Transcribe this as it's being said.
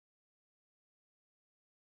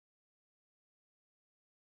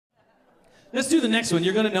Let's do the next one.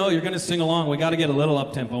 You're gonna know, you're gonna sing along. We gotta get a little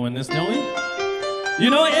up-tempo in this, don't we? You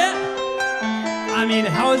know it yet? I mean,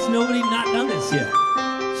 how has nobody not done this yet?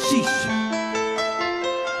 Sheesh.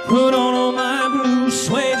 Put on all my blue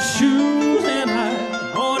suede shoes and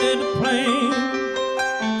I boarded the plane.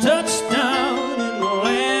 Touchdown in the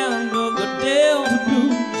land of the Delta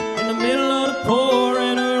Blues in the middle of the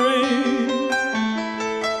pouring rain.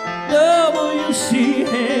 W.C.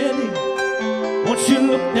 Handy, won't you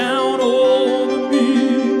look down over me?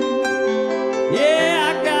 Yeah,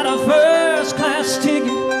 I got a first-class ticket,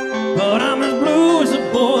 but I'm as blue as a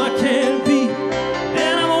boy can be.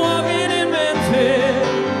 And I'm walking in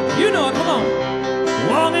Memphis. You know it, come on.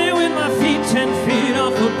 Walking with my feet 10 feet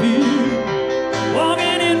off a beat.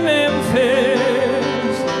 Walking in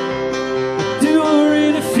Memphis. Do I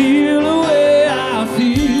really feel the way I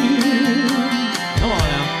feel? Come on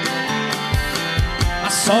now. I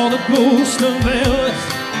saw the ghost of Elvis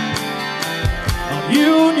on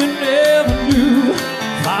Union Avenue.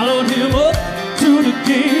 Followed him up to the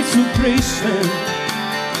gates of Graceland,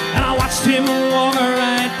 and I watched him walk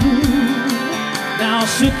right through. Now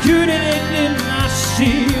security did not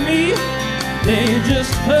see me, they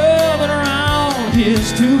just hovered around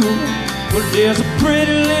his tomb. But there's a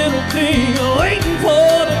pretty little thing waiting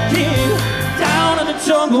for the king down in the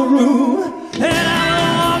jungle room. And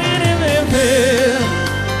I'm walking in Memphis,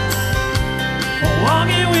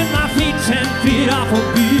 walking with my feet 10 feet off a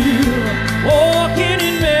beat. Walking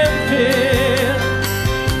in Memphis,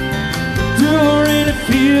 do I really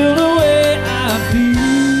feel the way I feel?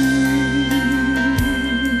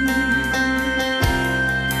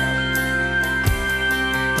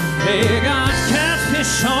 They got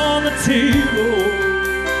catfish on the table,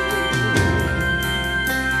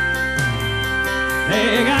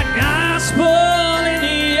 they got gospel in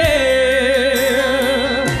the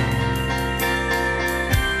air.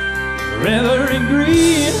 Reverend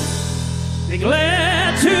Green, be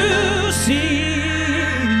glad to see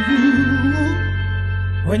you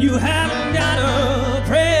when you haven't got a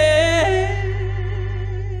prayer.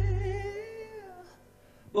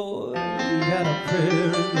 Boy, you got a prayer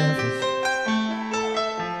in Memphis.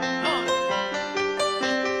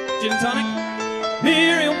 Gin and tonic.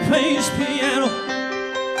 Miriam plays piano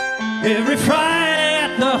every Friday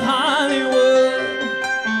at the Hollywood,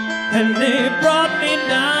 and they brought me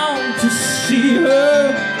down to see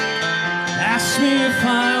her. Ask me if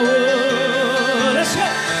I would. Let's go.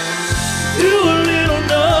 Do a little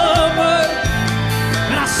number,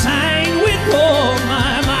 and I sang with all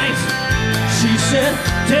my might. She said,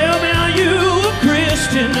 tell me, are you a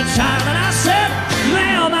Christian child? And I said,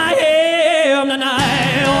 ma'am, I am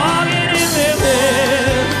tonight. Walking in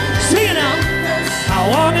Memphis, sing it now. I'm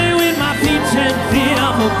walking with my feet 10 feet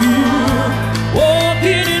off a pew.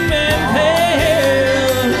 Walking in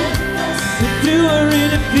Memphis, do I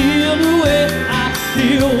really feel the way I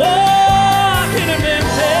feel? Walking in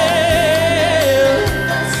Memphis,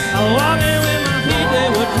 I'm walking with my feet, they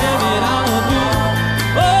would take it out of me.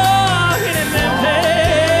 Walking in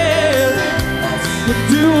Memphis, but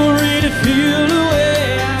do I really feel the way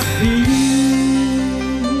I feel?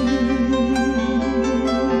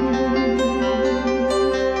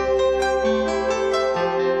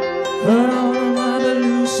 Put on my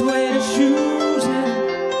blue suede shoes and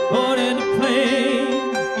boarded the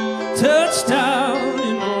plane. Touchdown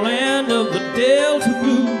in the land of the Delta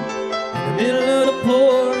Blues, in the middle of the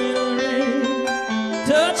pouring rain.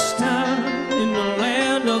 Touchdown in the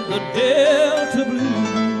land of the Delta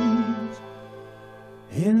Blues,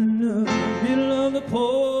 in the middle of the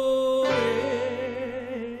pouring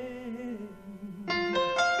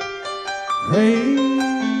rain.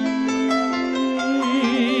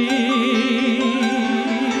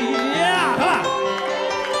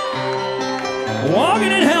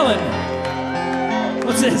 Walking in Helen.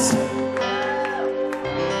 What's this?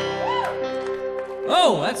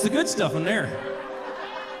 Oh, that's the good stuff in there.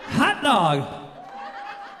 Hot dog.